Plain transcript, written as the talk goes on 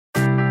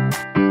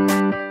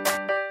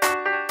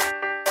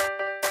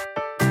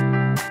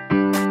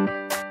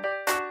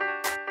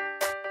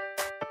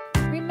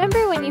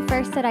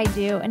first said I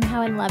do and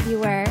how in love you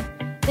were,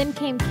 then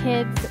came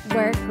kids,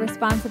 work,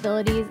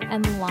 responsibilities,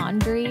 and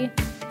laundry,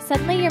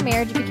 suddenly your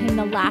marriage became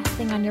the last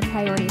thing on your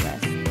priority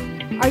list.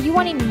 Are you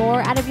wanting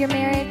more out of your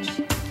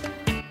marriage?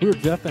 We're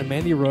Jeff and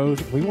Mandy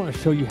Rose, and we want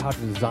to show you how to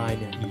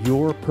design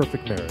your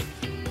perfect marriage.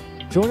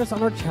 Join us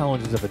on our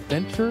challenges of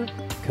adventure,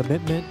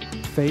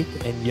 commitment,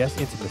 faith, and yes,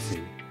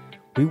 intimacy.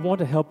 We want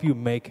to help you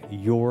make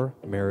your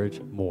marriage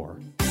more.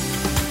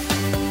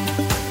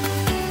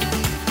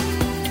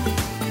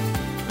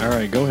 All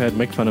right, go ahead.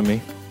 Make fun of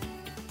me.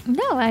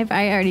 No, I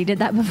already did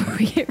that before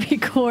we hit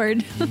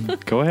record.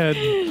 Go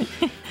ahead.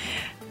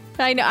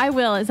 I know I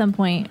will at some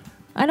point.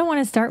 I don't want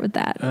to start with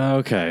that.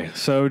 Okay,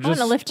 so just... I want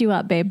to lift you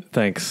up, babe.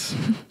 Thanks.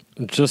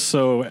 Just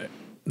so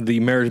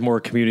the Marriage More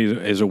community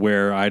is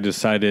aware, I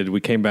decided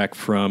we came back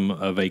from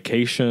a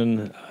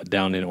vacation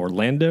down in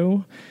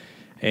Orlando,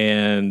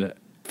 and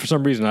for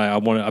some reason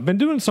I've been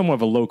doing somewhat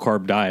of a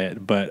low-carb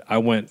diet, but I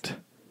went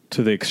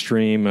to the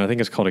extreme. I think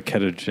it's called a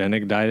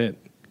ketogenic diet,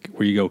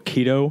 where you go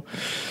keto.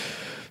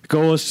 The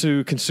goal is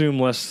to consume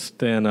less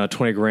than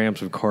 20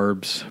 grams of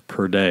carbs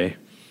per day.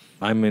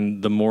 I'm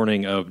in the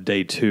morning of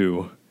day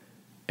 2,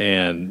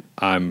 and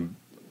I'm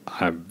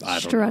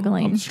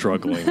struggling. I'm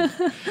struggling.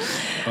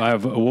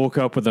 I've woke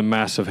up with a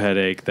massive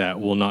headache that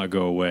will not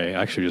go away.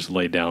 I actually just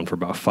laid down for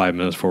about 5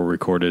 minutes before we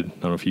recorded. I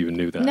don't know if you even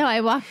knew that. No,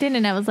 I walked in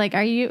and I was like,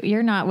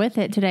 you're not with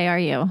it today, are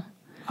you?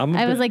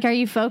 I was like, are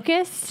you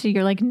focused?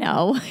 You're like,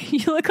 no.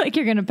 You look like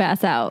you're going to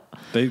pass out.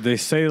 They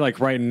say like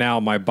right now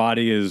my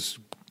body is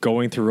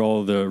going through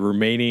all the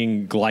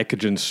remaining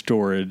glycogen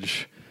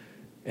storage,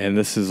 and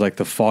this is like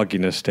the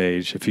fogginess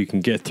stage. If you can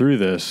get through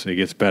this, it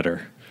gets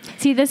better.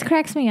 See, this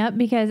cracks me up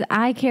because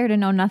I care to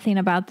know nothing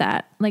about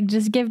that. Like,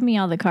 just give me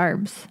all the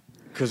carbs.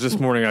 Because this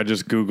morning I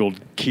just Googled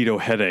keto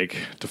headache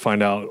to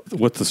find out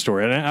what's the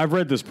story. And I've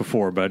read this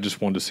before, but I just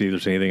wanted to see if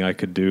there's anything I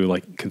could do,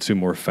 like consume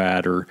more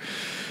fat, or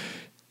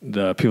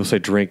the people say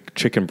drink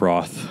chicken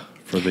broth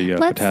for the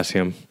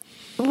potassium.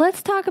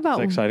 Let's talk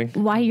about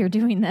why you're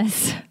doing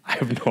this. I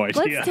have no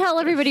idea. Let's tell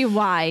everybody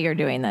why you're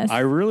doing this. I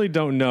really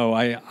don't know.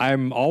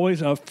 I'm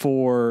always up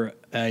for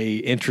a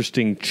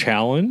interesting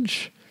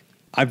challenge.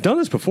 I've done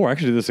this before. I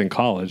actually did this in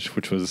college,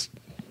 which was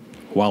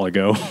a while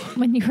ago.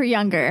 When you were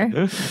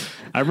younger.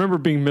 I remember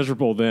being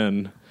miserable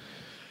then.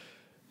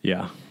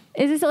 Yeah.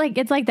 Is this like,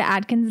 it's like the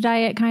Atkins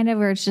diet kind of,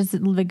 where it's just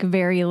like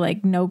very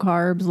like no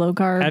carbs, low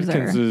carbs?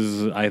 Atkins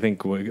is, I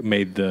think, what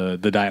made the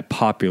diet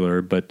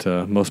popular, but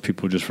most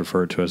people just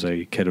refer to it as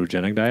a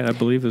ketogenic diet, I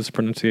believe is the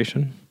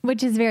pronunciation.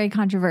 Which is very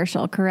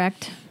controversial,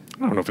 correct?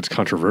 I don't know if it's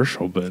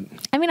controversial, but...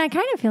 I mean, I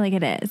kind of feel like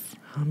it is.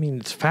 I mean,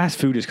 it's fast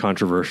food is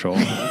controversial.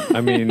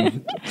 I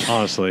mean,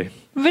 honestly.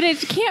 But it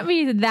can't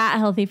be that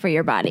healthy for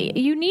your body.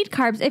 You need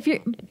carbs. If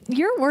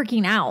you're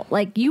working out,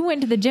 like you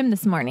went to the gym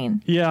this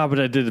morning. Yeah, but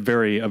I did a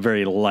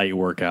very light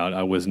workout.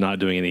 I was not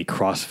doing any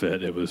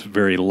CrossFit. It was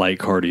very light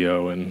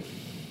cardio and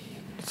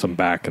some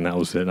back, and that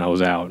was it. And I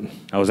was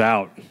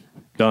out.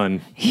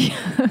 Done.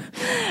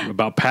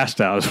 About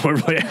passed out is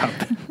what really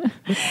happened.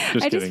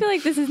 I just feel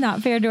like this is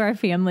not fair to our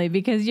family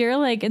because you're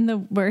like in the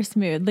worst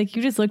mood. Like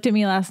you just looked at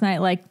me last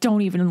night like,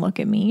 don't even look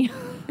at me.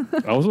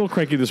 I was a little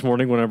cranky this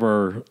morning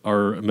whenever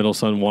our middle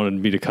son wanted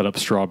me to cut up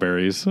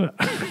strawberries. That's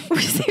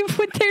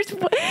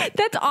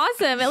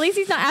awesome. At least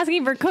he's not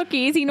asking for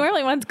cookies. He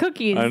normally wants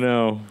cookies. I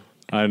know.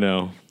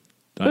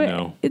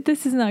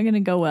 This is not going to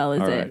go well,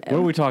 is it? What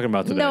are we talking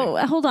about today? No,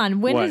 hold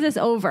on. When is this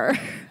over?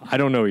 I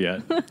don't know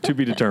yet. To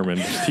be determined.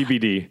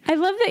 TBD. I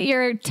love that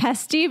you're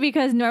testy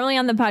because normally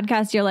on the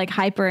podcast you're like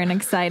hyper and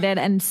excited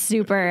and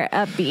super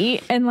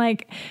upbeat. And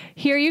like,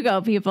 here you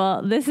go,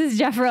 people. This is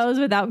Jeff Rose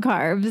without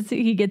carbs.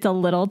 He gets a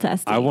little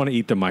testy. I want to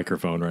eat the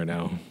microphone right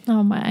now.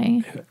 Oh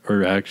my.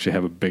 Or actually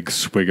have a big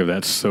swig of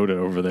that soda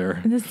over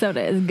there. This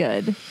soda is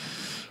good.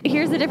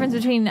 Here's the difference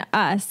between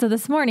us. So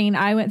this morning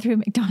I went through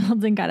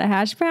McDonald's and got a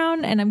hash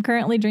brown, and I'm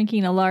currently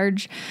drinking a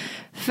large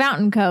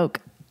fountain Coke.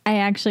 I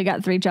actually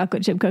got 3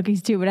 chocolate chip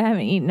cookies too, but I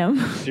haven't eaten them.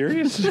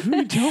 Serious? Who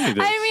did you tell me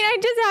this? I mean, I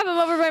just have them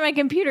over by my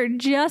computer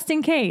just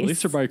in case. At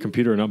least they're by your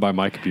computer, not by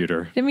my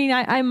computer. I mean,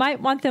 I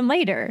might want them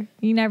later.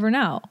 You never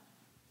know.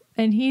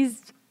 And he's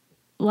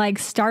like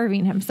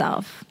starving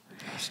himself.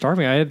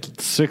 Starving? I had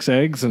 6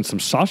 eggs and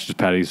some sausage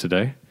patties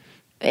today.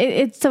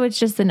 So it's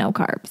just the no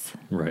carbs.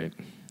 Right.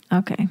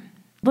 Okay.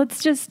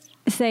 Let's just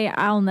say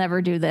I'll never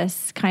do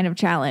this kind of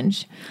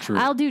challenge. True.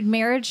 I'll do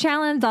marriage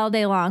challenge all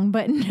day long,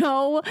 but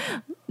no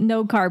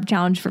carb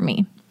challenge for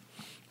me.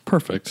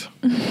 Perfect.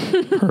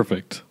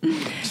 Perfect.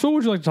 So what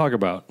would you like to talk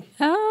about?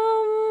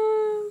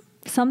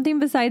 Something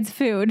besides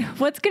food.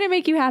 What's going to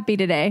make you happy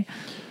today?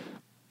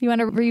 You want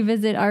to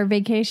revisit our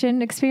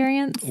vacation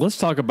experience? Let's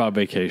talk about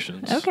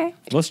vacations. Okay.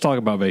 Let's talk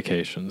about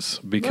vacations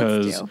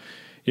because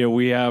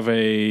we have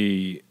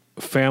a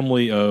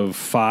family of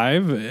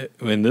 5.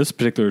 In this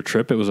particular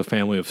trip, it was a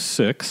family of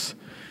 6.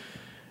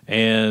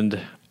 And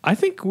I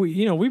think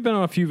we've been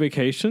on a few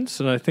vacations,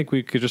 and I think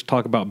we could just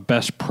talk about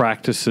best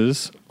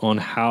practices on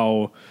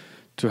how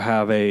to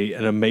have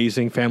an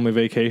amazing family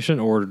vacation,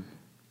 or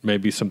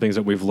maybe some things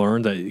that we've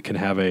learned that can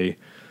have a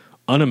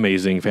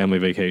unamazing family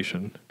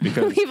vacation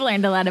because We've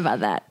learned a lot about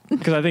that.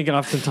 because I think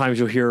oftentimes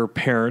you'll hear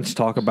parents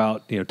talk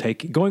about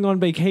going on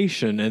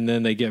vacation, and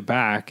then they get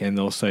back and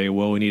they'll say,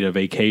 "Well, we need a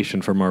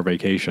vacation from our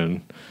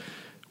vacation,"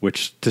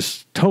 which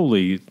just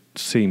totally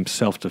seems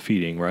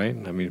self-defeating, right?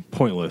 I mean,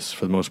 pointless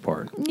for the most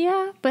part.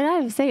 Yeah, but I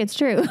would say it's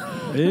true.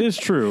 It is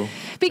true.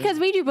 Because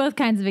we do both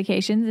kinds of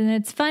vacations, and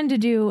it's fun to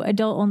do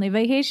adult-only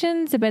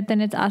vacations, but then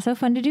it's also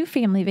fun to do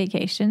family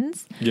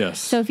vacations.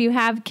 Yes. So if you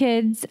have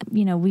kids,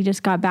 we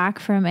just got back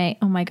from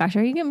oh my gosh,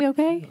 are you going to be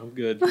okay? I'm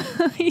good.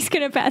 He's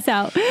going to pass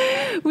out.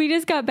 We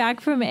just got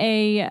back from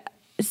a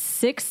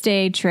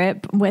 6-day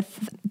trip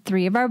with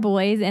 3 of our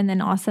boys, and then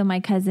also my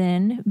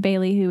cousin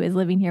Bailey, who is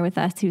living here with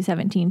us, who's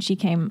 17. She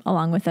came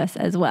along with us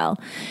as well.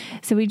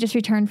 So we just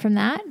returned from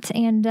that,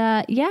 and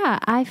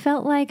I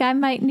felt like I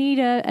might need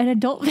an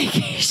adult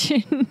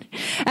vacation.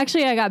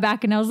 Actually, I got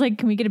back and I was like,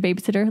 "Can we get a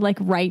babysitter like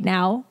right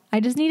now?" I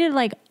just needed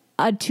like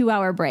a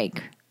 2-hour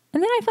break,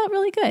 and then I felt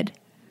really good.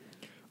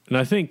 And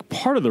I think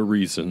part of the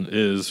reason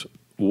is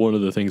one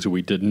of the things that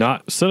we did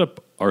not set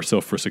up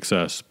ourselves for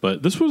success,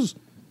 but this was,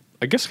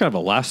 I guess, kind of a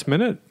last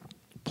minute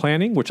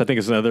planning, which I think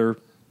is another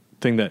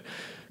thing that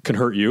can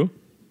hurt you.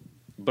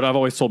 But I've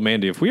always told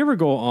Mandy, if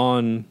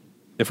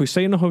we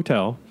stay in a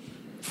hotel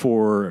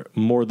for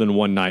more than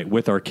one night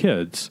with our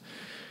kids,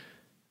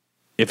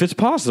 if it's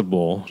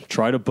possible,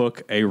 try to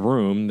book a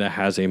room that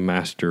has a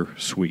master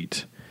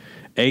suite,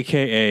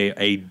 aka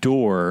a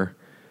door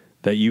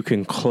that you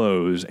can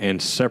close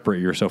and separate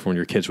yourself from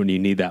your kids when you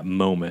need that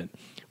moment.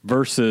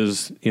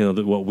 Versus,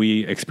 what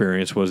we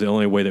experienced was the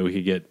only way that we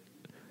could get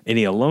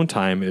any alone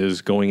time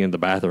is going in the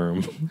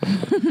bathroom,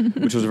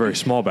 which was a very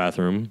small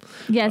bathroom.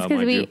 Yes,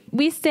 because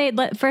we stayed.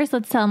 First,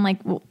 let's tell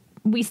them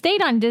we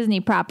stayed on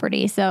Disney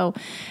property. So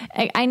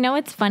I know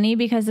it's funny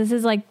because this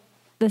is like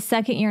the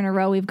second year in a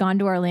row we've gone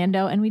to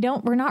Orlando, and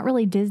we're not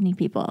really Disney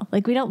people.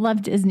 Like, we don't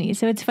love Disney.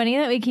 So it's funny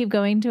that we keep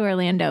going to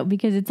Orlando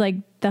because it's like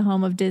the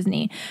home of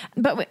Disney.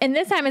 And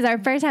this time is our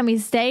first time we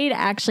stayed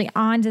actually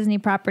on Disney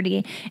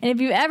property. And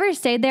if you've ever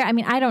stayed there, I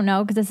mean, I don't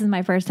know because this is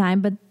my first time,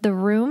 but the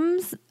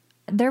rooms,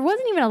 there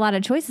wasn't even a lot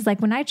of choices.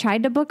 Like, when I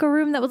tried to book a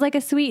room that was like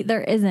a suite,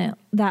 there isn't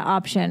that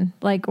option.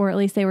 Or at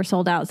least they were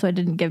sold out, so it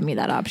didn't give me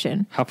that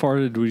option. How far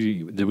did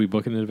we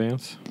book in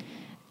advance?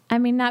 I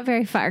mean, not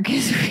very far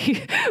because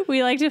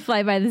we like to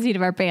fly by the seat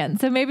of our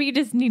pants. So maybe you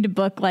just need to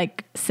book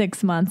like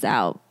 6 months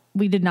out.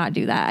 We did not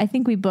do that. I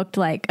think we booked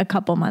like a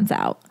couple months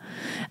out.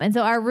 And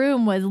so our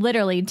room was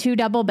literally 2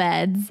 double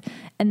beds.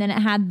 And then it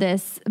had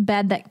this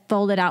bed that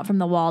folded out from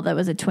the wall that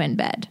was a twin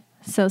bed.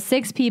 So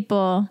 6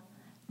 people,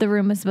 the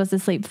room was supposed to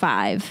sleep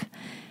 5.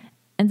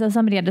 And so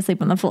somebody had to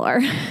sleep on the floor.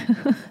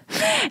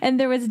 And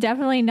there was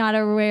definitely not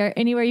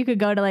anywhere you could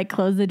go to like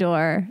close the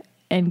door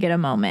and get a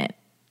moment.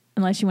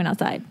 Unless you went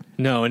outside.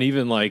 No, and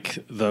even like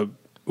you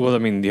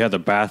had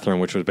the bathroom,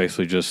 which was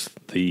basically just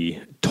the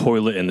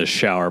toilet and the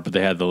shower, but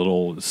they had the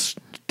little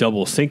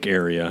double sink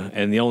area.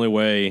 And the only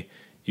way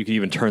you could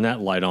even turn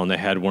that light on, they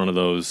had one of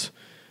those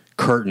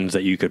curtains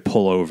that you could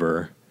pull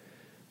over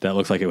that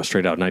looked like it was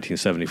straight out of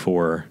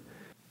 1974.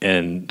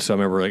 And so I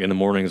remember like in the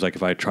mornings, like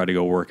if I tried to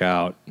go work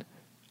out,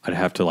 I'd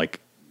have to like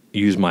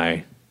use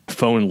my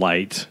phone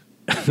light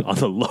on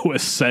the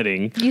lowest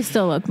setting. You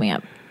still woke me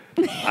up.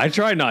 I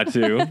tried not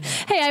to.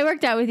 Hey, I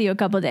worked out with you a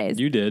couple of days.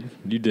 You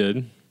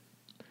did.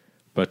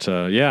 But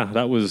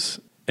that was,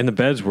 and the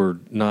beds were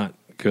not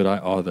good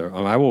either.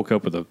 I woke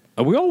up with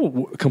we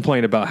all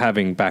complain about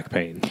having back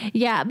pain.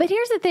 Yeah, but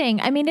here's the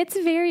thing. I mean, it's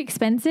very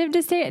expensive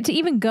to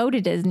even go to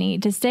Disney,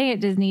 to stay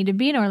at Disney, to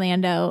be in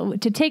Orlando,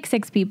 to take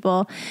 6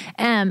 people.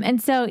 And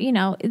so,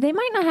 they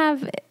might not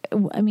have,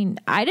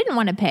 I didn't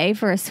want to pay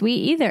for a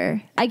suite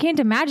either. I can't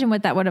imagine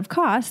what that would have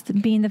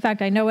cost, being the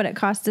fact I know what it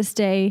cost to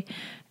stay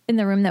in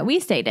the room that we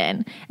stayed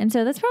in. And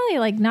so that's probably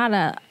like not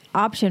a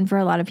option for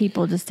a lot of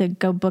people just to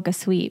go book a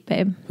suite,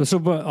 babe. So,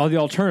 but the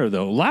alternative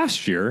though,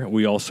 last year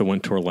we also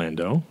went to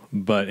Orlando,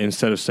 but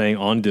instead of staying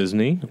on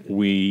Disney,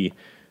 we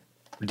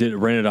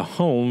rented a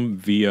home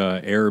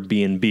via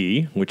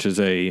Airbnb, which is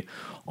a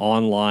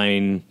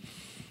online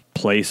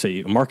place,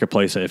 a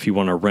marketplace that if you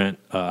want to rent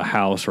a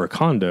house or a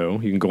condo,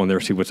 you can go in there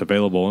and see what's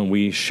available. And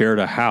we shared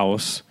a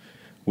house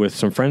with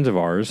some friends of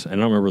ours, and I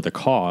don't remember the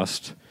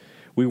cost.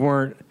 We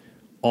weren't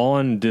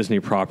on Disney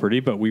property,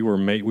 but we were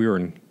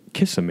in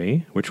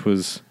Kissimmee, which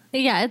was...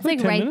 Yeah, it's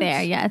like right minutes?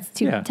 There. Yeah,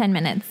 it's 10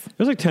 minutes. It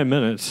was like 10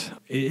 minutes.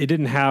 It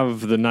didn't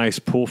have the nice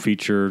pool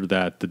feature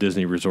that the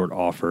Disney Resort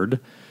offered.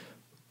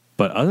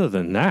 But other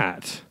than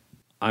that,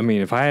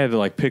 if I had to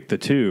like pick the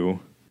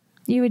two...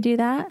 You would do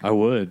that? I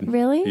would.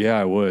 Really? Yeah,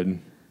 I would.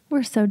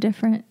 We're so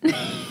different.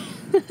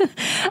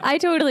 I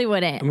totally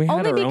wouldn't. And we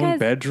had our own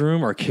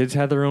bedroom. Our kids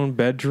had their own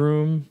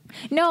bedroom.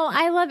 No,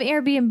 I love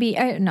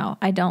Airbnb. No,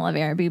 I don't love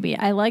Airbnb.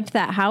 I liked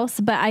that house,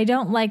 but I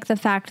don't like the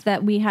fact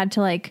that we had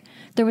to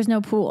there was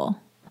no pool.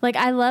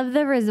 I love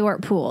the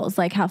resort pools,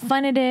 how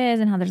fun it is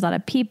and how there's a lot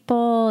of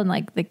people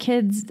and the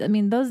kids.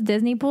 Those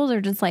Disney pools are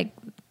just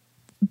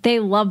they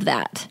love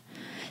that.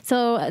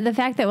 So the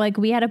fact that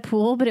we had a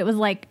pool, but it was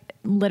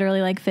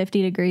literally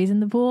 50 degrees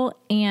in the pool,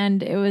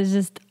 and it was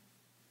just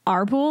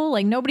our pool.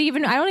 Like nobody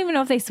even, I don't even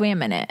know if they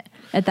swam in it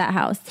at that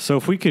house. So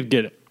if we could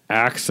get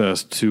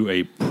access to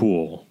a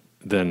pool,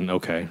 then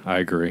okay, I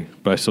agree.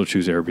 But I still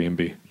choose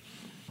Airbnb.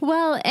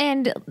 Well,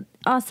 and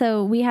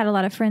also we had a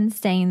lot of friends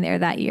staying there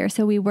that year,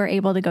 so we were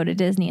able to go to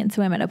Disney and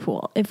swim at a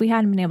pool. If we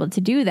hadn't been able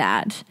to do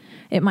that,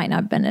 it might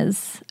not have been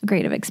as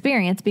great of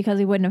experience because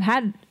we wouldn't have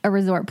had a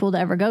resort pool to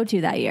ever go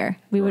to that year.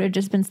 We would have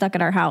just been stuck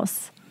at our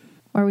house.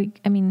 Or I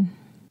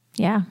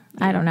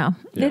don't know.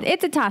 Yeah.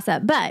 It's a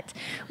toss-up, but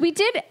we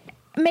did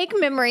make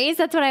memories.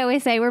 That's what I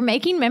always say. We're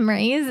making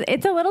memories.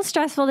 It's a little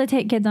stressful to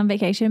take kids on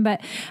vacation,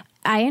 but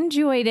I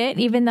enjoyed it,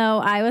 even though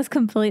I was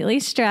completely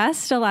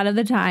stressed a lot of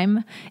the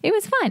time. It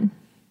was fun.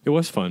 It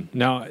was fun.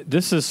 Now,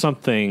 this is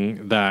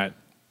something that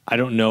I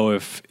don't know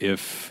if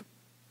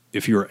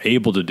you were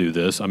able to do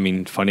this. I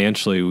mean,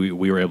 financially,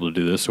 we were able to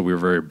do this, so we were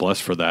very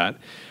blessed for that.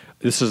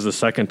 This is the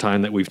second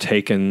time that we've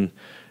taken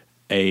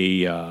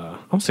I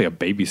won't say a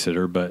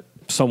babysitter, but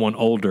someone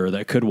older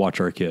that could watch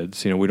our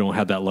kids. We don't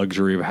have that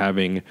luxury of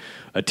having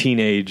a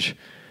teenage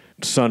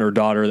son or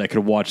daughter that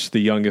could watch the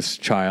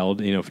youngest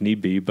child, if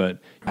need be, but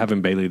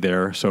having Bailey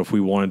there. So if we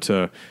wanted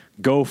to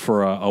go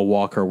for a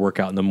walk or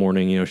workout in the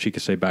morning, she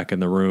could stay back in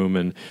the room.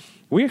 And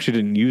we actually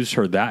didn't use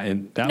her that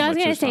much. I was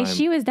going to say,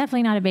 she was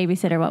definitely not a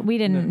babysitter. We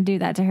didn't do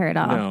that to her at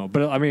all. No,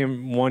 but I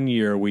mean, one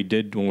year we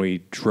did, when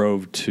we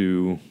drove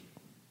to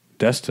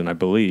Destin, I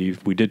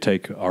believe, we did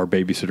take our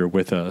babysitter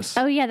with us.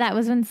 Oh yeah, that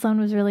was when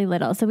Sloan was really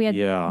little. So we had,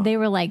 they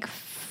were like,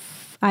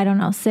 I don't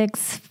know,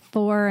 6,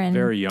 4, and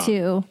very young.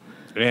 2.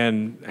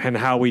 And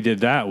how we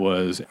did that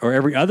was, or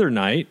every other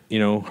night,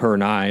 her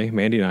and I,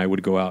 Mandy and I,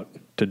 would go out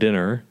to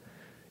dinner,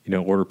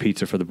 order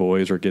pizza for the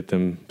boys or get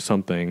them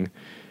something.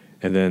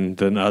 And then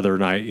the other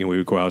night, we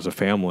would go out as a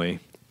family.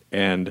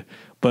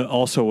 But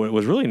also what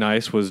was really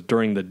nice was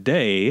during the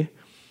day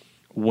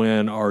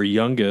when our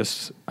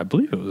youngest, I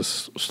believe it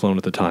was Sloan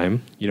at the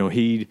time,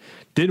 he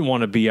didn't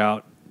want to be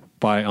out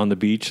on the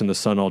beach in the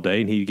sun all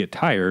day, and he'd get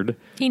tired.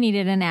 He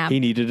needed a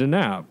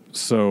nap.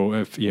 So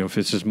if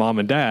it's just mom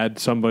and dad,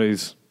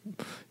 somebody's,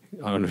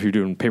 I don't know if you're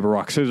doing paper,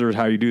 rock, scissors,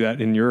 how you do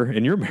that in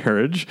your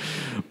marriage,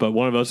 but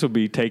one of us will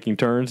be taking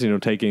turns,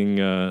 taking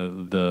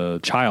the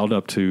child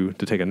up to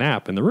take a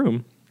nap in the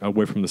room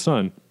away from the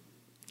sun.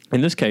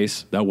 In this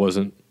case, we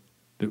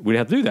didn't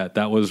have to do that.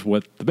 That was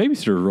what the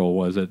babysitter role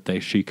was,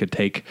 that she could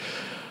take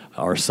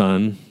our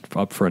son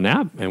up for a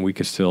nap, and we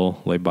could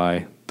still lay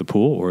by the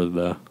pool or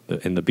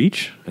in the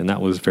beach, and that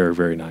was very,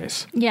 very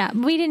nice. Yeah,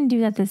 we didn't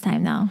do that this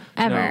time, though,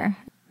 ever. No.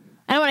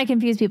 I don't want to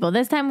confuse people.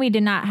 This time we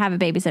did not have a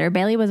babysitter.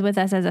 Bailey was with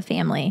us as a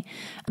family.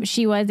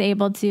 She was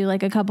able to,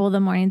 like a couple of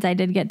the mornings I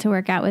did get to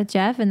work out with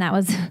Jeff, and that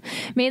was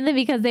mainly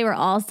because they were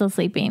all still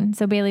sleeping.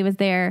 So Bailey was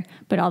there,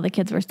 but all the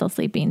kids were still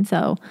sleeping.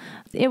 So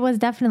it was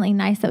definitely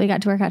nice that we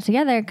got to work out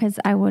together because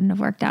I wouldn't have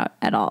worked out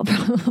at all,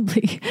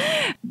 probably.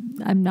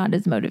 I'm not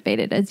as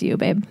motivated as you,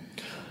 babe.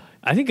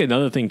 I think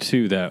another thing,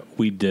 too, that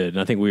we did,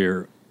 and I think we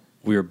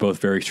were both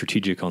very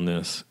strategic on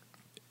this.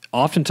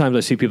 Oftentimes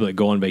I see people that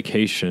go on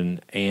vacation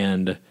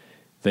and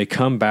they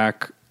come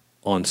back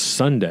on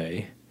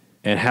Sunday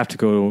and have to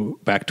go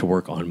back to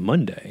work on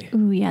Monday.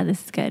 Ooh, yeah,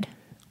 this is good.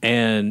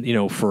 And,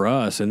 for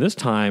us, and this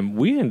time,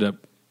 we ended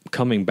up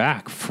coming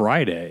back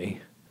Friday,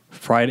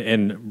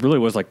 and really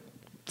was like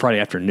Friday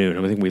afternoon.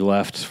 I think we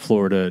left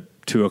Florida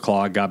at 2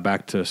 o'clock, got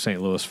back to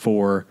St. Louis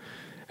 4,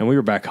 and we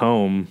were back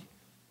home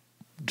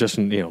just,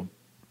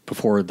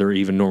 before their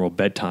even normal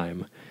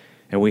bedtime.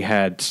 And we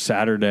had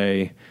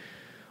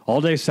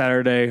all day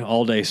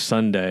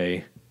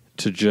Sunday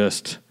to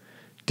just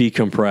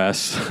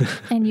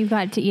decompress. And you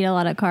got to eat a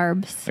lot of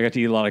carbs. I got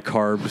to eat a lot of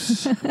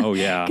carbs. Oh,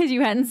 yeah. Because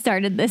you hadn't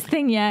started this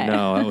thing yet.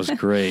 No, that was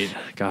great.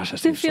 Gosh, that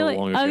seems so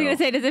long ago. I was going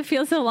to say, does it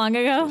feel so long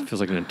ago? It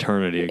feels like an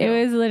eternity ago.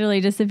 It was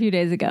literally just a few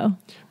days ago.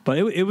 But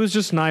it was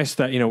just nice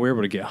that, we were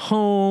able to get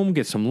home,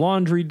 get some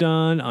laundry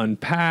done,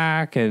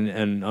 unpack and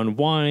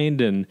unwind.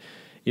 And,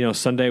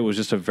 Sunday was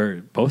just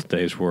both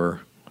days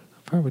were,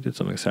 I probably did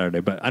something Saturday,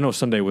 but I know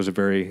Sunday was a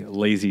very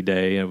lazy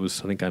day. It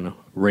was, I think, kind of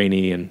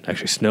rainy and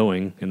actually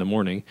snowing in the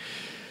morning.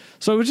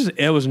 So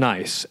it was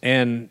nice.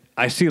 And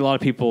I see a lot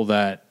of people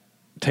that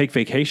take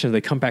vacations,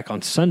 they come back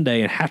on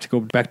Sunday and have to go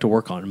back to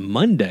work on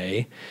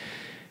Monday.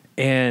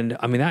 And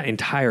I mean, that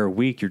entire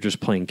week, you're just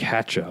playing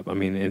catch up. I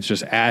mean, it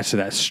just adds to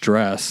that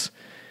stress.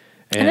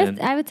 And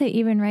I would say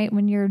even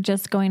when you're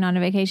just going on a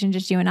vacation,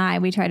 just you and I,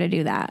 we try to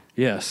do that.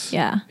 Yes.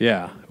 Yeah.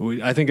 Yeah.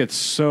 I think it's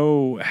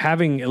so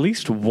having at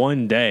least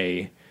one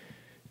day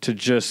to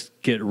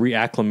just get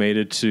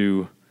reacclimated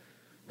to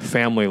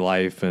family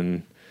life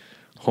and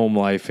home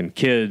life and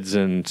kids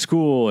and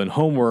school and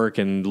homework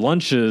and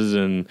lunches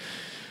and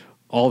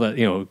all that,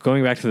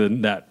 going back to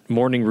that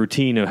morning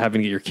routine of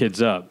having to get your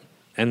kids up.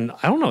 And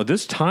I don't know,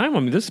 this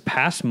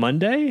past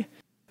Monday,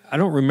 I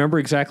don't remember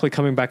exactly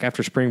coming back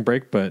after Christmas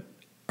break, but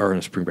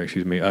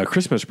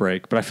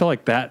I felt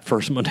like that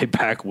first Monday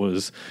back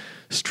was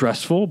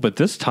stressful. But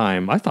this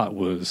time I thought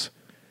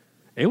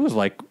it was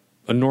like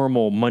a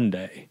normal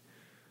Monday,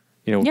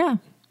 Yeah.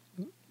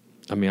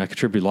 I mean, I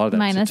contribute a lot of that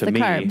Minus to the me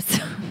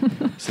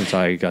carbs. since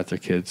I got the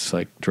kids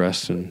like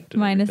dressed and did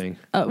Minus. everything.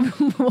 Oh,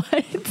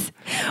 what?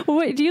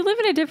 Wait, do you live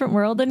in a different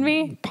world than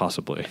me?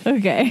 Possibly.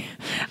 Okay.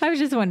 I was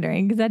just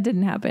wondering because that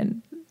didn't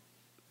happen.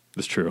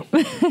 It's true.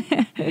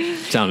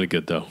 Sounded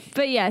good though.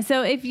 But yeah,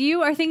 so if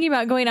you are thinking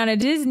about going on a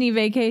Disney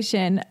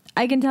vacation,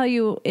 I can tell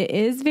you it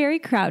is very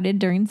crowded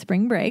during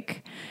spring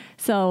break.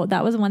 So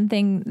that was one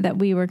thing that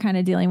we were kind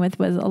of dealing with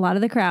was a lot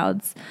of the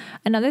crowds.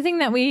 Another thing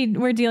that we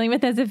were dealing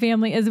with as a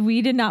family is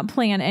we did not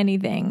plan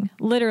anything.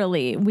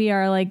 Literally, we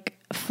are like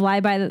fly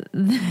by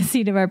the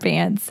seat of our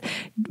pants.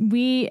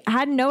 We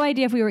had no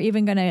idea if we were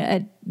even going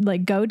to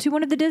like go to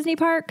one of the Disney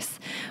parks.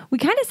 We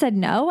kind of said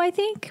no, I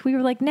think. We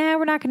were like, nah,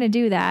 we're not going to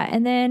do that.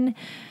 And then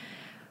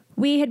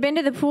we had been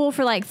to the pool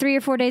for like 3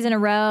 or 4 days in a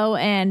row,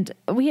 and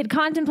we had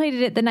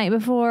contemplated it the night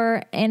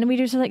before, and we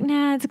just were like,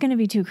 nah, it's going to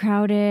be too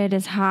crowded.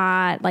 It's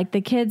hot. Like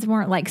the kids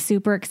weren't like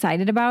super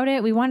excited about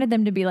it. We wanted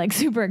them to be like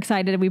super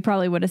excited. We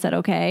probably would have said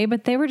okay,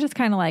 but they were just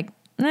kind of like,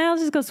 nah,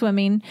 let's just go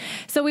swimming.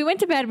 So we went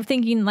to bed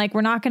thinking like,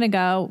 we're not going to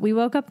go. We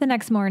woke up the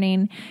next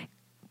morning.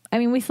 I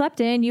mean, we slept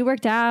in, you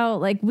worked out,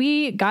 like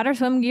we got our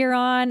swim gear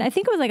on. I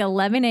think it was like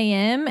 11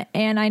 a.m.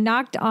 and I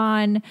knocked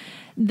on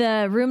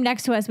the room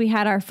next to us. We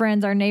had our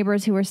friends, our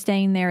neighbors who were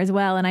staying there as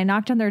well. And I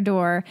knocked on their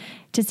door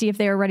to see if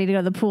they were ready to go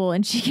to the pool.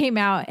 And she came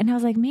out and I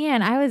was like,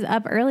 man, I was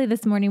up early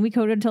this morning. We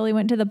totally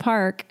went to the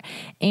park.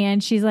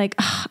 And she's like,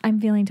 oh,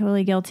 I'm feeling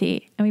totally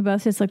guilty. And we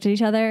both just looked at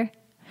each other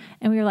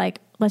and we were like,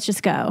 let's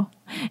just go.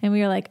 And we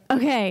were like,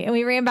 okay. And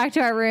we ran back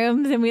to our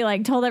rooms and we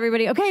like told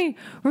everybody, okay,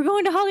 we're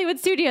going to Hollywood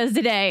Studios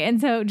today.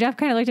 And so Jeff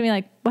kind of looked at me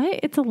like, what?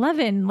 It's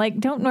 11. Like,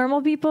 don't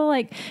normal people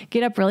like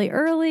get up really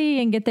early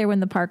and get there when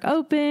the park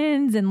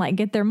opens and like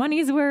get their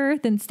money's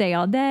worth and stay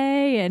all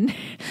day? And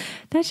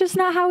that's just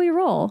not how we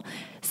roll.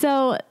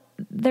 So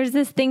there's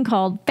this thing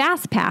called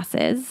fast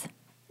passes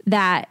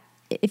that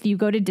if you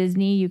go to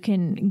Disney, you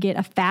can get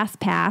a fast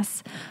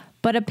pass.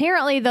 But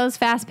apparently those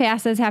fast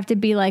passes have to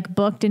be like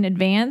booked in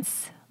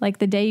advance. Like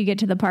the day you get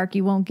to the park,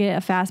 you won't get a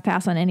fast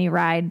pass on any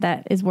ride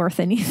that is worth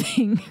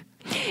anything.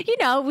 You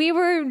know, we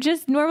were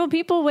just normal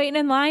people waiting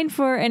in line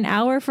for an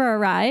hour for a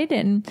ride,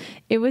 and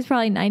it was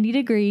probably 90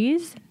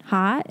 degrees,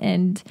 hot.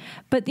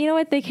 But you know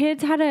what? The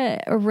kids had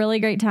a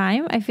really great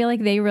time. I feel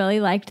like they really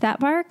liked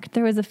that park.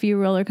 There was a few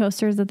roller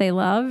coasters that they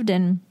loved,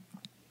 and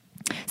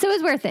so it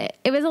was worth it.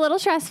 It was a little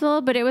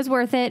stressful, but it was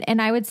worth it.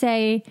 And I would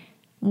say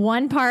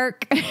one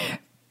park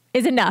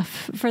is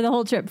enough for the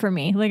whole trip for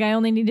me. Like I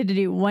only needed to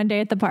do one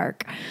day at the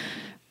park.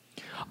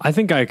 I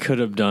think I could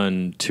have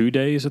done 2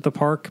 days at the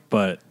park,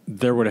 but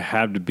there would have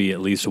had to be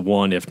at least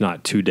 1, if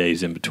not 2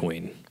 days in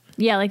between.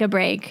 Yeah, like a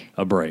break.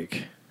 A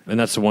break. And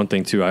that's the one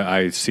thing too.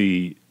 I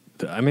see.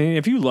 I mean,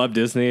 if you love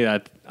Disney,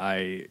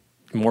 I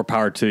more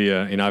power to you.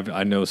 And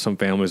I know some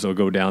families will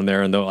go down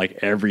there and they'll like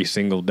every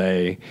single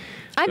day.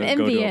 I'm go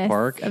envious to a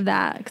park. of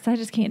that because I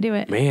just can't do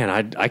it. Man,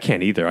 I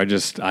can't either. I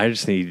just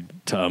need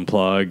to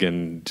unplug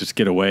and just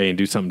get away and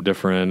do something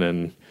different.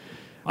 And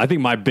I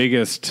think my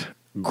biggest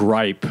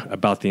gripe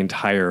about the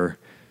entire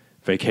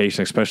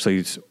vacation,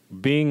 especially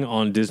being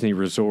on Disney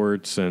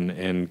resorts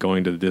and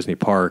going to the Disney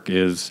park,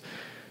 is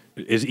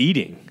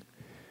eating.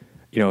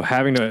 You know,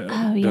 having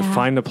to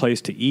find a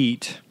place to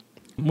eat,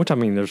 which I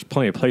mean, there's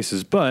plenty of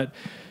places, but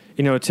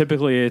you know,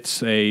 typically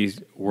it's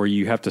where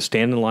you have to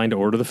stand in line to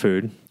order the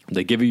food.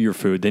 They give you your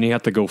food, then you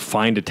have to go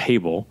find a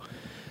table,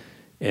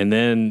 and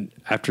then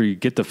after you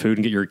get the food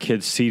and get your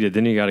kids seated,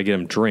 then you got to get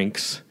them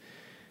drinks,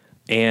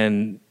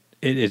 and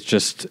it's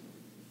just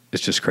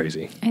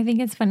crazy. I think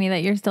it's funny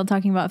that you're still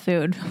talking about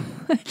food.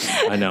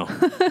 I know.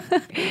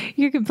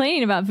 You're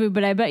complaining about food,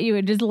 but I bet you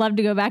would just love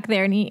to go back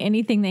there and eat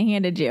anything they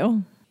handed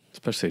you.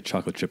 Especially a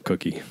chocolate chip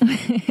cookie.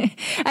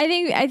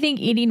 I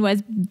think eating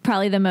was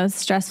probably the most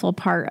stressful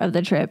part of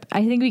the trip.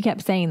 I think we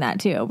kept saying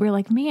that too. We're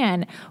like,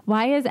 man,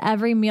 why is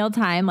every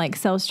mealtime like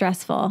so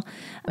stressful?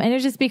 And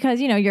it's just because,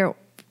 you know, you're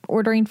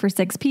ordering for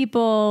 6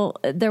 people.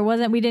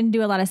 We didn't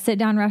do a lot of sit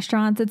down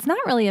restaurants. It's not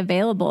really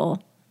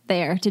available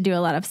there to do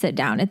a lot of sit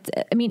down.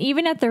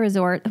 Even at the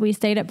resort, we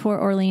stayed at Port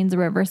Orleans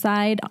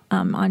Riverside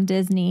on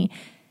Disney.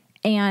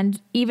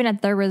 And even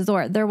at the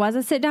resort, there was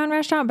a sit down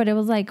restaurant, but it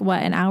was like,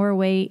 an hour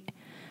wait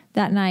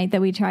that night that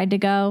we tried to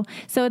go.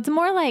 So it's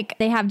more like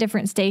they have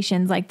different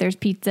stations, like there's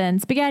pizza and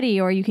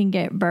spaghetti, or you can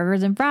get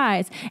burgers and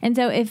fries. And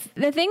so if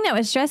the thing that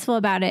was stressful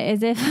about it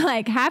is if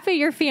like half of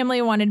your family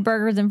wanted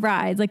burgers and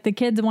fries, like the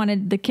kids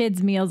wanted the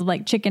kids meals of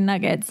like chicken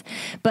nuggets,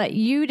 but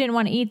you didn't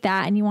want to eat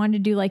that and you wanted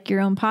to do like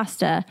your own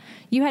pasta,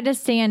 you had to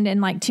stand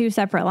in like 2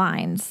 separate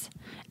lines.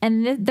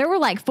 And there were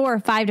like 4 or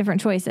 5 different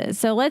choices.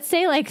 So let's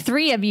say like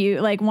 3 of you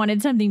like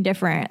wanted something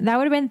different. That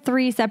would have been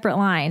 3 separate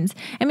lines.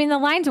 I mean, the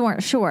lines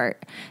weren't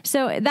short.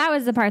 So that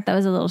was the part that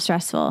was a little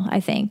stressful,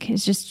 I think.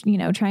 It's just, you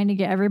know, trying to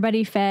get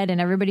everybody fed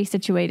and everybody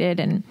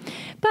situated.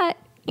 But,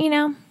 you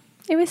know,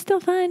 it was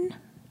still fun.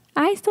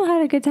 I still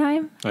had a good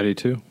time. I did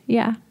too.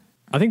 Yeah.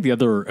 I think the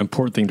other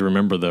important thing to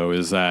remember, though,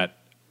 is that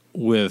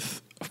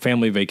with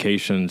family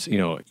vacations, you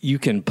know, you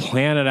can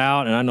plan it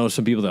out. And I know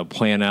some people that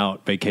plan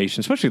out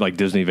vacations, especially like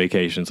Disney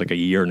vacations, like a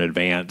year in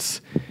advance.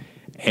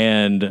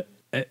 And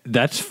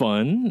that's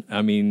fun.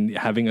 I mean,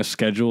 having a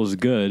schedule is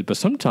good, but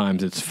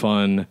sometimes it's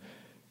fun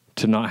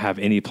to not have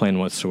any plan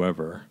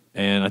whatsoever.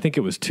 And I think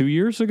it was 2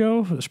 years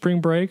ago,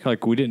 spring break,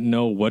 like we didn't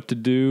know what to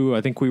do.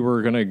 I think we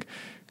were going to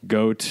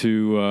go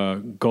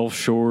to Gulf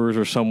Shores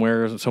or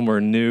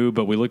somewhere new,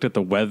 but we looked at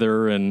the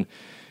weather and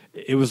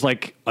it was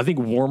like, I think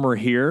warmer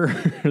here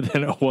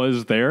than it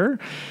was there.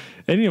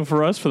 And,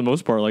 for us, for the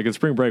most part, like at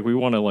spring break, we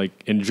want to like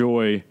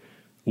enjoy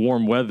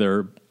warm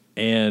weather,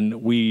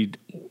 and we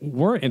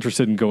weren't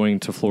interested in going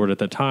to Florida at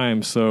that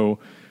time. So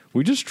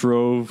we just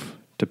drove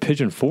to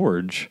Pigeon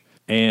Forge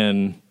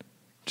and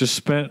just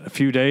spent a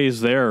few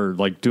days there,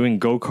 like doing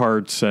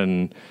go-karts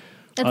and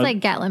It's like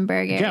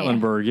Gatlinburg area.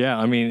 Gatlinburg, yeah.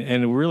 I mean,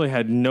 and we really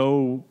had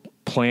no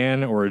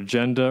plan or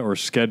agenda or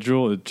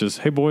schedule. It just,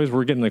 hey boys,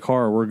 we're getting in the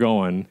car, we're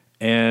going.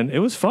 And it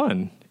was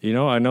fun.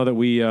 I know that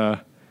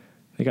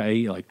I think I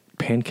ate like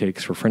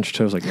pancakes for French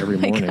toast like every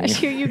morning. Gosh,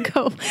 here you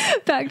go.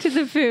 Back to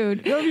the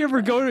food. If you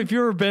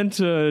ever been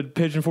to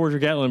Pigeon Forge or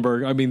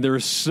Gatlinburg, I mean,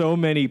 there's so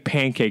many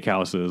pancake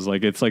houses.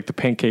 Like it's like the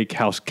pancake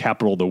house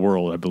capital of the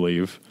world, I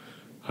believe.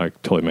 I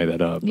totally made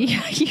that up.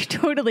 Yeah, you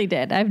totally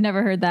did. I've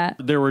never heard that.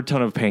 There were a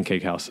ton of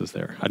pancake houses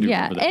there. I do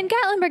remember that. And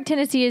Gatlinburg,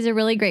 Tennessee is a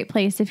really great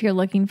place if you're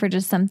looking for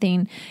just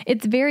something.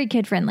 It's very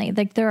kid friendly.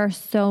 Like there are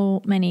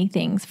so many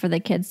things for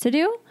the kids to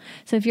do.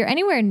 So if you're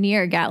anywhere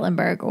near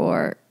Gatlinburg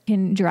or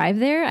can drive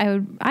there,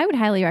 I would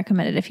highly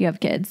recommend it if you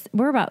have kids.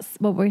 We're about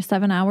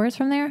 7 hours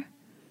from there.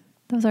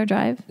 That was our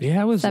drive.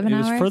 Yeah, it was 7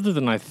 hours. It was further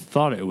than I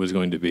thought it was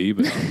going to be.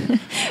 But,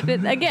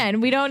 but again,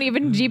 we don't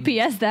even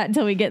GPS that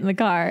until we get in the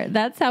car.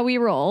 That's how we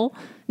roll.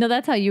 No,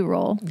 that's how you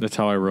roll. That's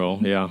how I roll,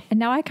 yeah. And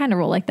now I kind of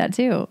roll like that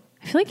too.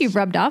 I feel like you've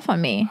rubbed off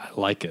on me. I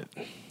like it.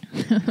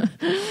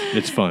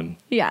 It's fun.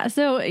 Yeah,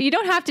 so you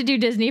don't have to do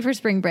Disney for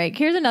spring break.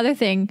 Here's another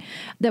thing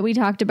that we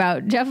talked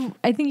about. Jeff,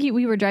 I think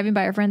we were driving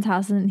by our friend's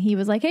house and he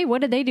was like, hey,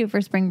 what did they do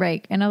for spring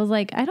break? And I was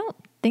like, I don't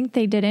think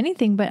they did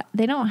anything, but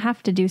they don't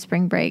have to do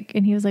spring break.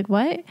 And he was like,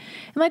 what? I'm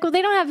like, well,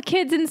 they don't have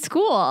kids in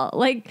school.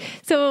 Like,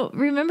 so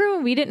remember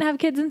when we didn't have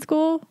kids in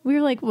school? We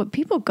were like, what,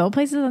 people go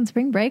places on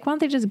spring break? Why don't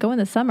they just go in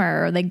the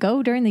summer or they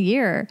go during the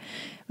year?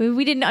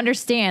 We didn't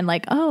understand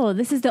like, oh,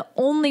 this is the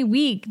only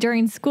week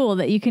during school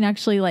that you can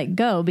actually like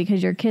go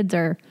because your kids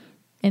are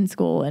in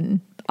school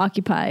and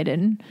occupied.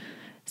 And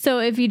so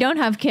if you don't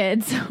have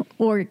kids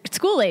or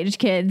school age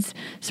kids,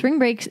 spring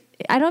breaks,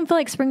 I don't feel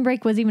like spring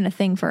break was even a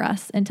thing for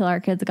us until our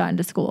kids got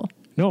into school.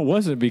 No, it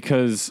wasn't,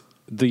 because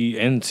the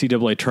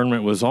NCAA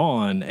tournament was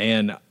on,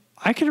 and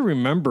I can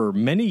remember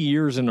many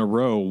years in a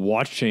row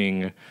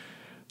watching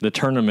the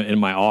tournament in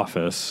my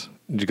office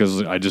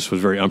because I just was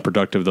very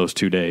unproductive those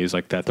 2 days,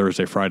 like that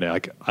Thursday, Friday.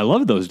 Like I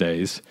loved those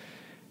days.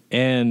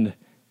 And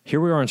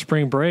here we are on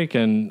spring break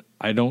and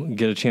I don't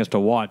get a chance to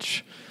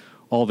watch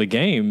all the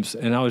games.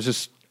 And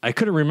I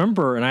couldn't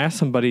remember. And I asked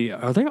somebody,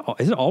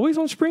 is it always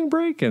on spring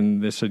break?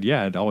 And they said,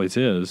 yeah, it always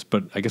is.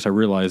 But I guess I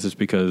realized it's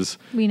because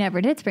we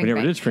never did spring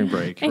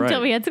break.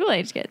 Until we had school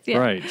age kids. Yeah.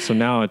 Right. So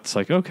now it's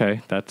like,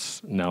 okay,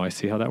 now I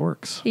see how that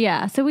works.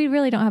 Yeah. So we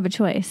really don't have a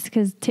choice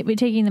because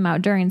taking them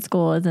out during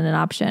school isn't an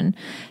option.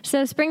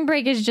 So spring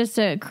break is just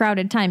a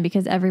crowded time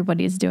because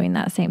everybody's doing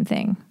that same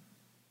thing.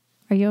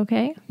 Are you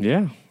okay?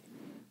 Yeah.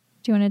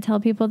 Do you want to tell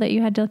people that you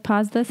had to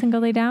pause this and go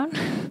lay down?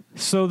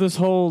 So this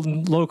whole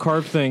low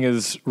carb thing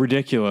is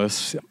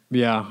ridiculous.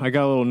 Yeah, I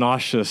got a little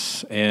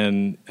nauseous,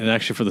 and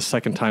actually for the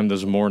second time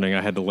this morning,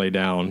 I had to lay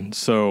down.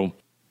 So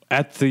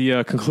at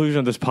the conclusion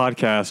of this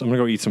podcast, I'm going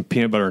to go eat some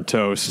peanut butter and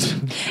toast.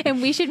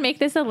 And we should make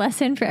this a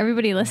lesson for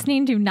everybody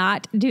listening. Do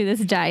not do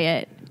this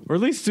diet. Or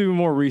at least do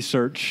more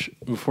research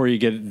before you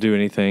do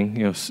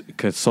anything.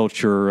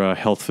 Consult your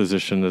health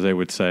physician, as they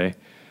would say.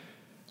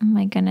 Oh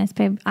my goodness,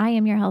 babe. I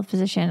am your health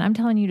physician. I'm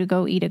telling you to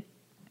go eat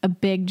a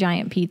big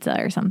giant pizza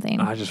or something.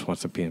 I just want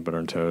some peanut butter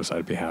and toast.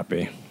 I'd be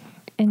happy.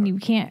 And you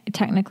can't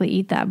technically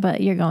eat that, but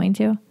you're going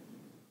to.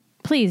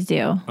 Please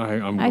do.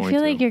 I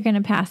feel like you're going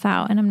to pass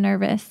out and I'm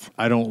nervous.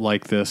 I don't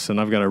like this, and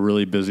I've got a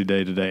really busy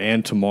day today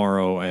and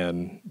tomorrow,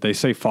 and they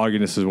say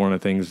fogginess is one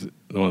of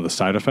the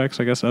side effects,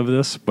 I guess, of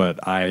this,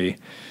 but I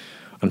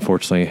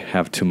unfortunately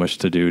have too much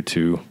to do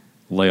to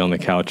lay on the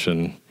couch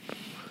and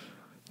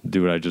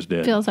do what I just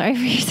did. Feel sorry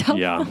for yourself.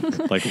 Yeah.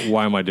 Like,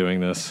 why am I doing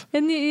this?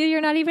 And you're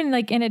not even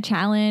like in a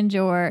challenge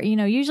or,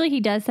 usually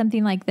he does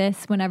something like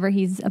this whenever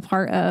he's a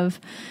part of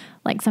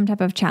like some type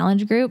of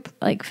challenge group,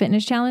 like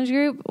fitness challenge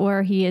group,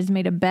 or he has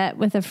made a bet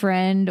with a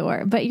friend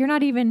but you're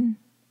not even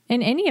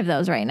in any of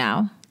those right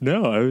now.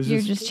 No,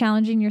 you're just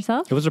challenging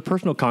yourself. It was a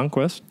personal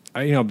conquest.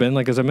 I've been,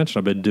 like, as I mentioned,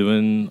 I've been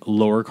doing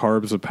lower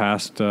carbs the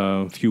past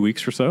few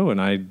weeks or so,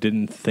 and I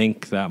didn't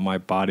think that my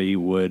body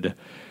would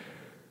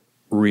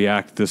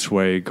react this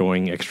way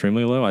going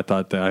extremely low. I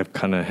thought that I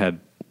kind of had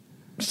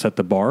set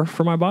the bar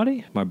for my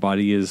body. My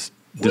body is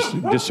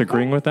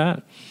disagreeing with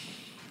that.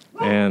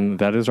 And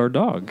that is our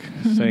dog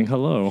saying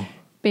hello.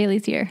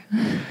 Bailey's here.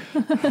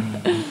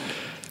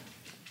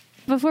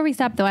 Before we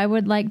stop, though, I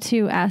would like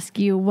to ask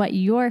you what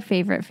your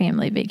favorite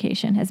family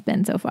vacation has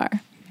been so far.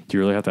 Do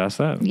you really have to ask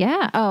that?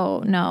 Yeah.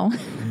 Oh, no.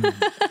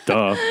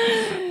 Duh.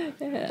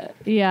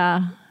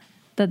 Yeah,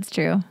 that's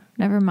true.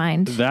 never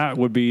mind. That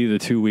would be the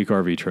 2-week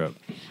RV trip.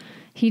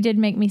 He did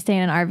make me stay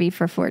in an RV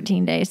for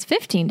 15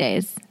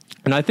 days.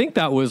 And I think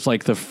that was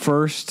like the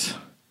first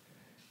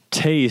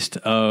taste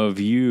of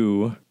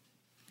you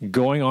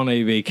going on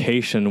a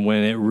vacation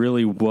when it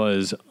really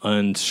was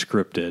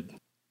unscripted.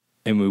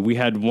 And we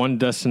had one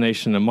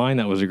destination in mind,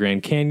 that was the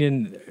Grand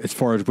Canyon. As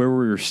far as where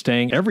we were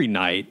staying every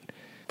night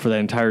for that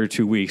entire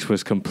 2 weeks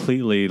was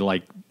completely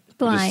like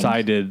blind.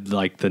 Decided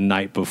like the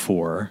night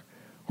before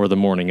or the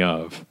morning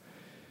of.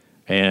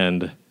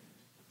 And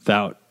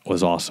that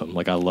was awesome.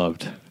 Like I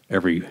loved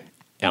every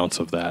ounce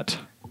of that.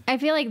 I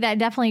feel like that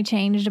definitely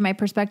changed my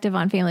perspective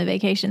on family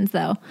vacations,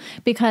 though,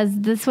 because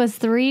this was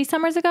 3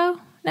 summers ago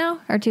now,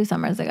 or 2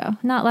 summers ago.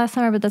 Not last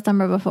summer, but the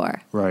summer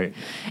before. Right.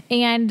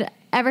 And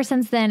ever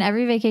since then,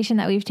 every vacation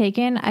that we've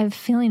taken, I'm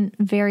feeling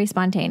very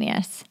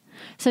spontaneous.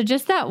 So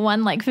just that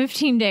one like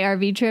 15-day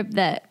RV trip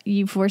that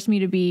you forced me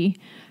to be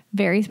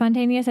very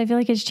spontaneous, I feel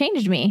like it's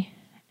changed me.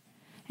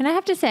 And I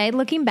have to say,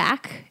 looking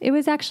back, it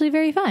was actually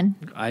very fun.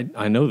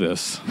 I know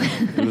this.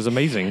 It was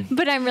amazing.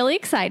 But I'm really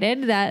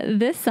excited that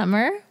this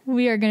summer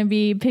we are going to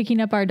be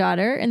picking up our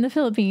daughter in the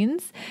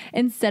Philippines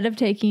instead of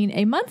taking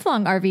a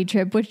month-long RV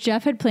trip, which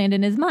Jeff had planned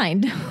in his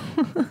mind.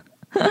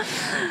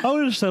 I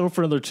would have settled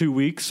for another 2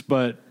 weeks,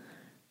 but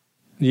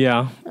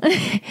yeah.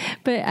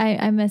 But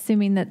I'm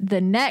assuming that the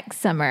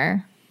next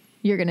summer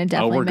you're going to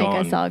definitely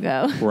make us all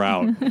go. We're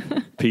out.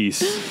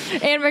 Peace.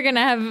 And we're going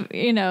to have,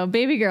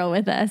 baby girl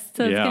with us.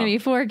 So it's going to be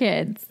 4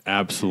 kids.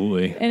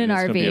 Absolutely. In an RV.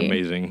 It's going to be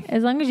amazing.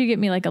 As long as you get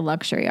me like a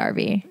luxury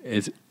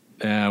RV.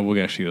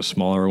 We'll actually get a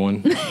smaller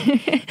one.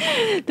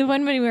 The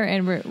one we were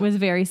in was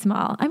very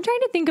small. I'm trying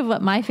to think of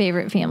what my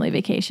favorite family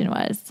vacation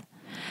was.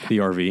 The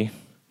RV.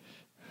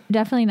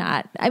 Definitely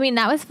not. I mean,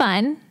 that was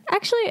fun.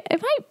 Actually,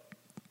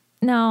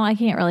 no, I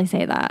can't really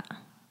say that.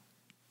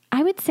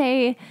 I would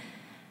say,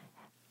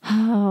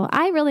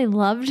 I really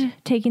loved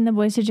taking the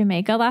boys to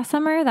Jamaica last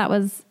summer.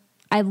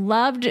 I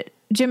loved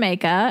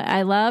Jamaica.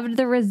 I loved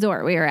the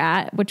resort we were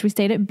at, which we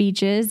stayed at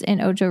Beaches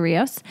in Ocho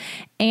Rios.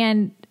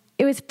 And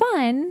it was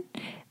fun,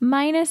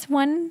 minus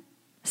one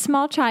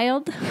small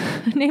child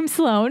named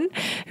Sloan,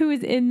 who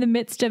was in the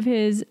midst of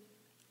his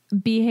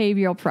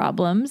behavioral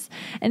problems.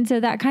 And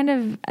so that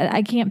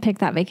I can't pick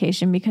that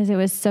vacation because it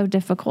was so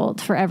difficult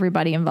for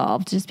everybody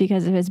involved just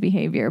because of his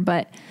behavior.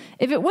 But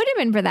if it would have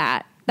been for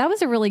that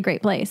was a really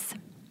great place.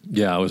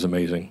 Yeah, it was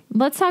amazing.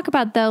 Let's talk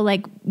about, though,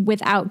 like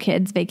without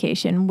kids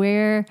vacation.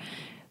 Where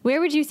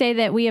would you say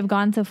that we have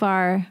gone so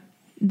far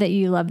that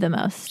you love the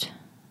most?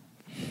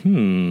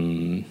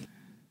 I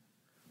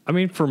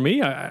mean, for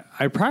me,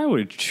 I probably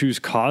would choose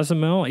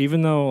Cozumel,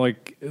 even though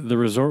like the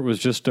resort was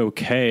just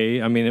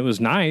okay. I mean, it was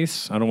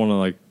nice. I don't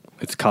want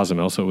to it's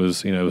Cozumel, so it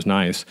was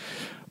nice.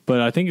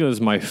 But I think it was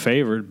my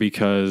favorite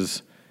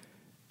because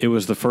it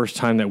was the first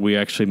time that we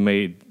actually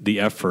made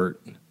the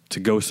effort to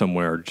go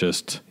somewhere,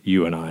 just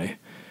you and I.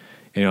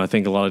 I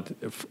think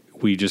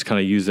we just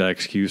kind of use that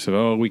excuse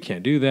of, we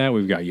can't do that.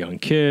 We've got young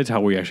kids. How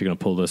are we actually going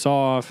to pull this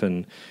off?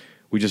 And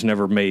we just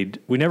never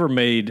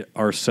made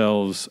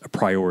ourselves a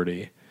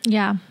priority.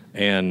 Yeah.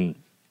 And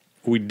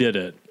we did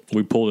it.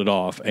 We pulled it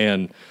off.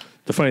 And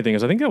the funny thing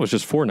is, I think that was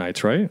just 4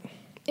 nights, right?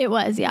 It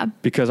was, yeah.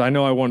 Because I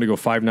know I wanted to go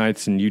 5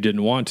 nights and you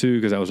didn't want to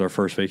because that was our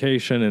first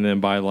vacation. And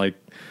then by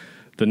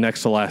the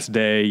next to last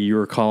day, you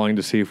were calling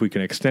to see if we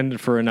can extend it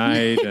for a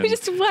night. And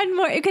just one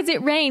more, because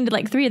it rained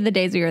 3 of the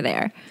days we were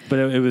there. But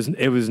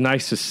it was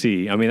nice to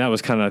see. I mean, that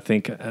was kind of, I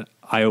think, an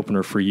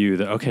eye-opener for you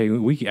that, okay,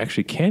 we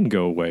actually can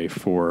go away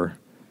for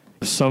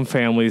some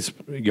families,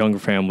 younger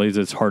families.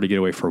 It's hard to get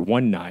away for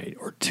 1 night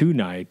or 2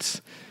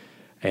 nights.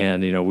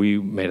 And, we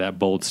made that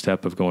bold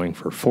step of going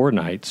for 4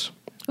 nights.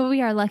 Well,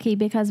 we are lucky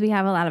because we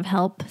have a lot of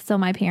help. So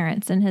my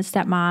parents and his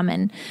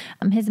stepmom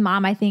and his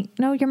mom, I think,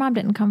 no, your mom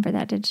didn't come for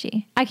that, did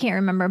she? I can't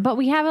remember. But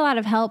we have a lot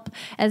of help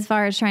as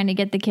far as trying to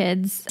get the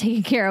kids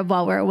taken care of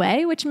while we're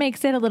away, which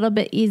makes it a little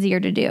bit easier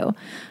to do.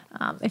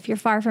 If you're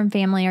far from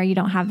family or you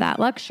don't have that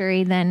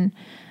luxury, then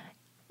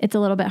it's a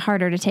little bit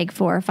harder to take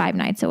 4 or 5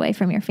 nights away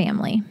from your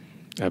family.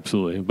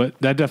 Absolutely. But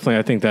that definitely,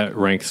 I think that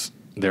ranks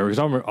there because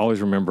I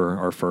always remember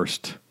our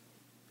first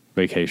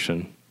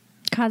vacation.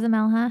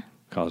 Cozumel, huh?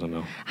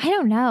 Cozumel. I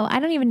don't know. I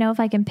don't even know if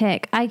I can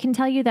pick. I can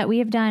tell you that we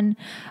have done,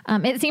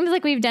 it seems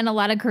like we've done a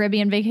lot of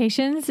Caribbean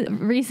vacations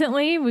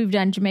recently. We've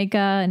done Jamaica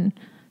and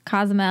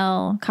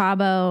Cozumel,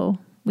 Cabo.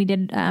 We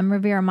did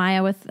Riviera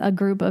Maya with a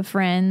group of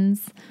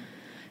friends.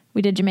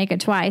 We did Jamaica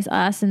twice,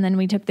 us, and then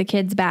we took the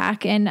kids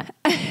back. And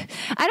I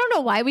don't know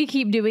why we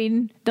keep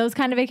doing those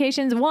kind of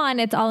vacations. One,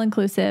 it's all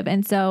inclusive,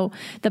 and so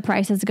the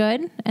price is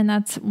good, and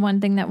that's one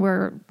thing that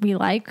we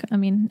like. I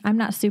mean, I'm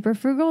not super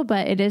frugal,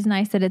 but it is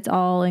nice that it's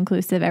all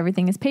inclusive.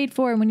 Everything is paid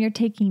for, and when you're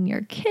taking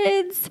your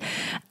kids,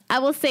 I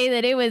will say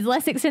that it was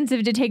less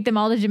expensive to take them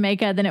all to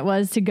Jamaica than it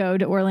was to go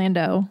to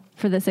Orlando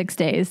for the 6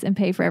 days and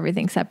pay for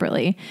everything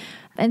separately.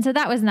 And so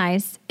that was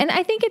nice. And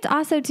I think it's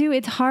also too,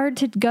 it's hard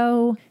to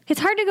go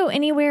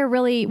anywhere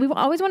really. We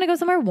always want to go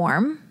somewhere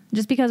warm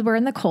just because we're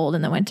in the cold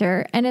in the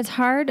winter. And it's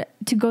hard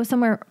to go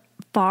somewhere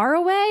far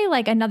away,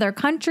 like another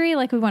country,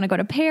 like we want to go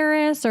to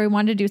Paris or we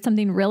want to do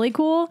something really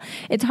cool,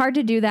 it's hard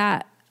to do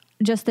that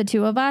just the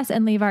two of us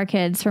and leave our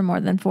kids for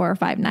more than 4 or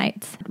 5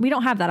 nights. We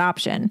don't have that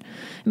option.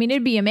 I mean,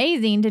 it'd be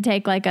amazing to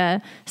take like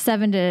a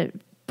 7 to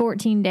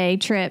 14 day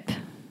trip,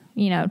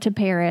 you know, to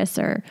Paris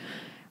or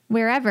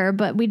wherever,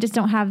 but we just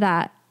don't have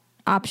that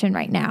option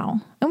right now.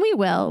 And we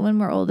will when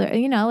we're older,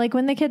 you know, like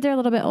when the kids are a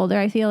little bit older,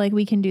 I feel like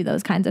we can do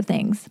those kinds of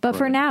things. But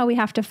for now, we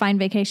have to find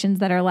vacations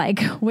that are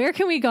like, where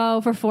can we go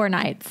for 4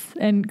 nights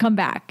and come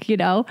back, you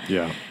know?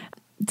 Yeah.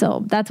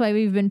 So that's why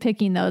we've been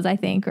picking those, I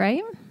think,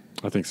 right?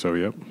 I think so.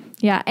 Yep.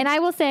 Yeah. And I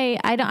will say,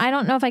 I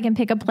don't know if I can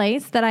pick a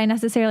place that I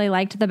necessarily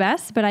liked the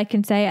best, but I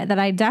can say that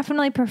I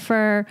definitely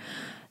prefer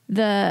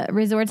the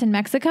resorts in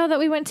Mexico that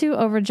we went to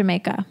over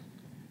Jamaica.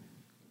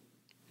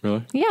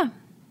 Really? Yeah.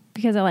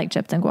 Because I like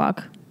chips and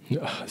guac.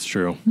 That's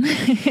true.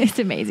 It's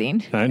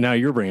amazing. Now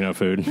you're bringing up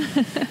food.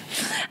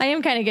 I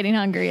am kind of getting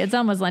hungry. It's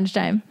almost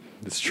lunchtime.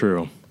 It's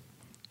true.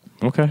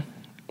 Okay.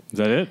 Is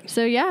that it?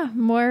 So yeah,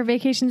 more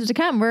vacations to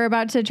come. We're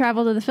about to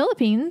travel to the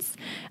Philippines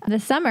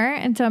this summer.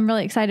 And so I'm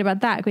really excited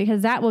about that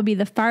because that will be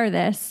the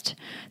farthest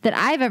that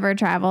I've ever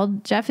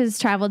traveled. Jeff has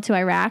traveled to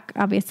Iraq,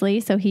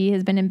 obviously. So he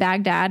has been in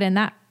Baghdad. And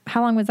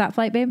how long was that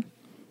flight, babe?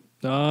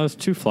 It's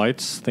 2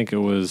 flights. I think it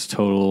was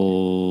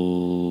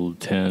total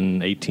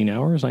 18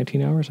 hours,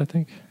 19 hours, I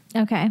think.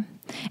 Okay.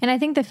 And I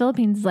think the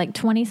Philippines is like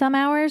 20 some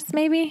hours,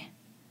 maybe.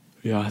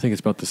 Yeah, I think it's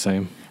about the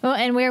same. Well,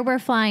 and where we're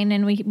flying,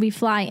 and we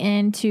fly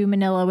into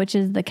Manila, which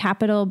is the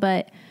capital,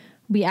 but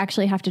we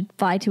actually have to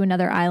fly to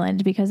another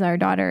island because our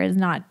daughter is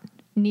not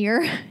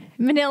near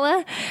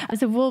Manila.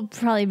 So we'll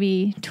probably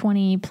be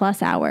 20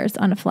 plus hours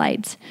on a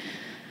flight.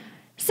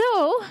 So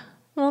a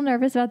little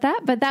nervous about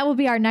that, but that will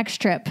be our next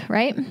trip,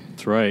 right?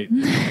 That's right.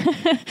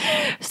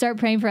 Start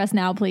praying for us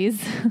now,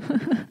 please.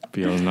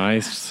 Be a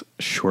nice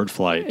short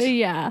flight.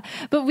 Yeah.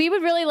 But we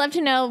would really love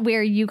to know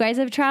where you guys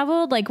have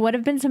traveled. Like, what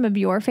have been some of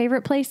your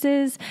favorite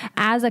places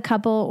as a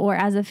couple or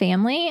as a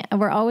family?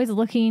 We're always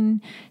looking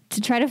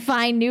to try to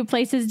find new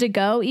places to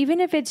go,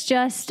 even if it's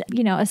just,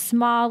 you know, a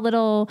small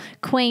little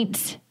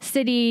quaint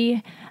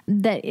city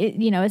that,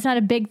 it's not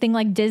a big thing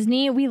like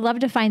Disney. We love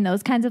to find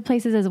those kinds of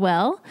places as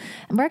well.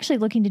 And we're actually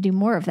looking to do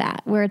more of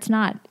that where it's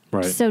not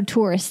so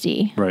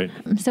touristy. Right.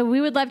 So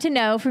we would love to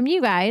know from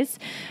you guys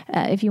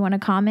if you want to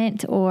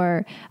comment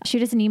or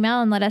shoot us an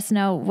email and let us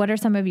know what are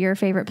some of your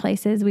favorite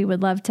places. We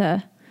would love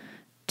to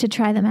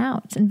try them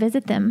out and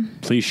visit them.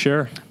 Please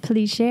share.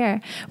 Please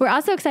share. We're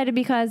also excited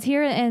because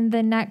here in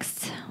the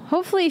next,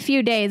 hopefully,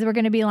 few days, we're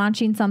going to be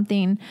launching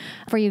something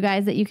for you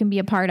guys that you can be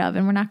a part of.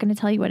 And we're not going to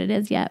tell you what it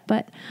is yet,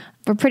 but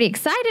we're pretty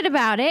excited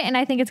about it. And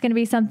I think it's going to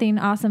be something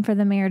awesome for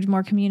the Marriage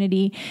More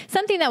community,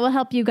 something that will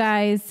help you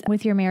guys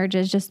with your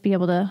marriages, just be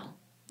able to,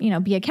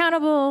 be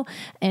accountable,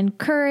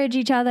 encourage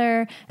each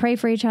other, pray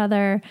for each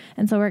other.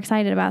 And so we're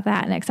excited about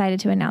that and excited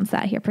to announce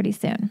that here pretty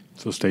soon.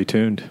 So stay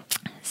tuned.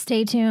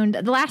 Stay tuned.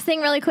 The last thing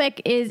really quick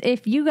is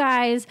if you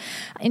guys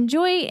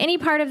enjoy any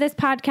part of this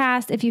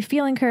podcast, if you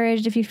feel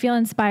encouraged, if you feel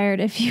inspired,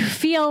 if you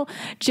feel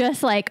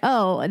just like,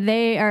 oh,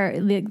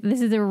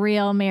 this is a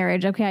real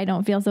marriage. Okay. I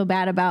don't feel so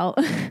bad about,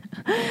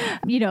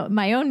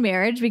 my own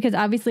marriage because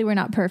obviously we're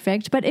not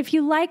perfect. But if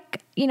you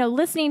like,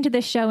 listening to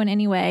this show in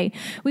any way,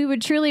 we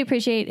would truly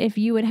appreciate if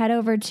you would head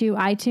over to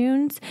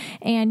iTunes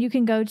and you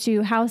can go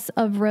to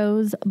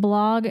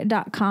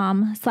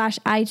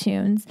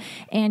houseofroseblog.com/iTunes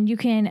and you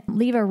can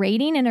leave a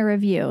rating and a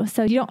review.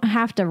 So you don't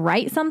have to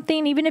write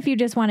something, even if you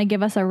just want to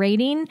give us a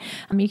rating.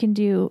 You can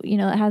do, it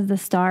has the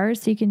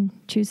stars, so you can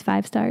choose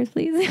 5 stars,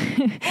 please.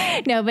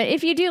 No, but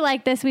if you do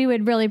like this, we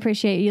would really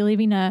appreciate you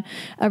leaving a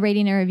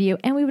rating and review.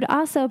 And we would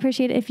also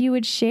appreciate it if you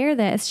would share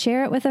this,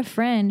 share it with a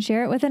friend,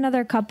 share it with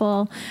another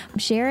couple,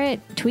 share it,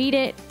 tweet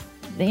it,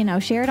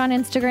 share it on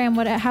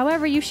Instagram,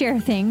 however you share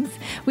things.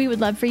 We would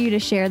love for you to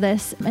share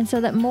this and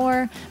so that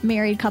more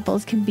married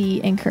couples can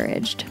be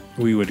encouraged.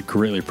 We would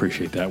greatly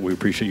appreciate that. We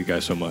appreciate you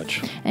guys so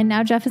much. And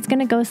now Jeff is going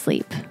to go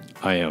sleep.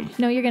 I am.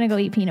 No, you're going to go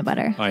eat peanut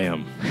butter. I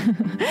am.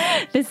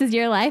 This is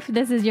your life.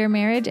 This is your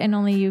marriage, and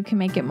only you can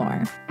make it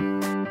more.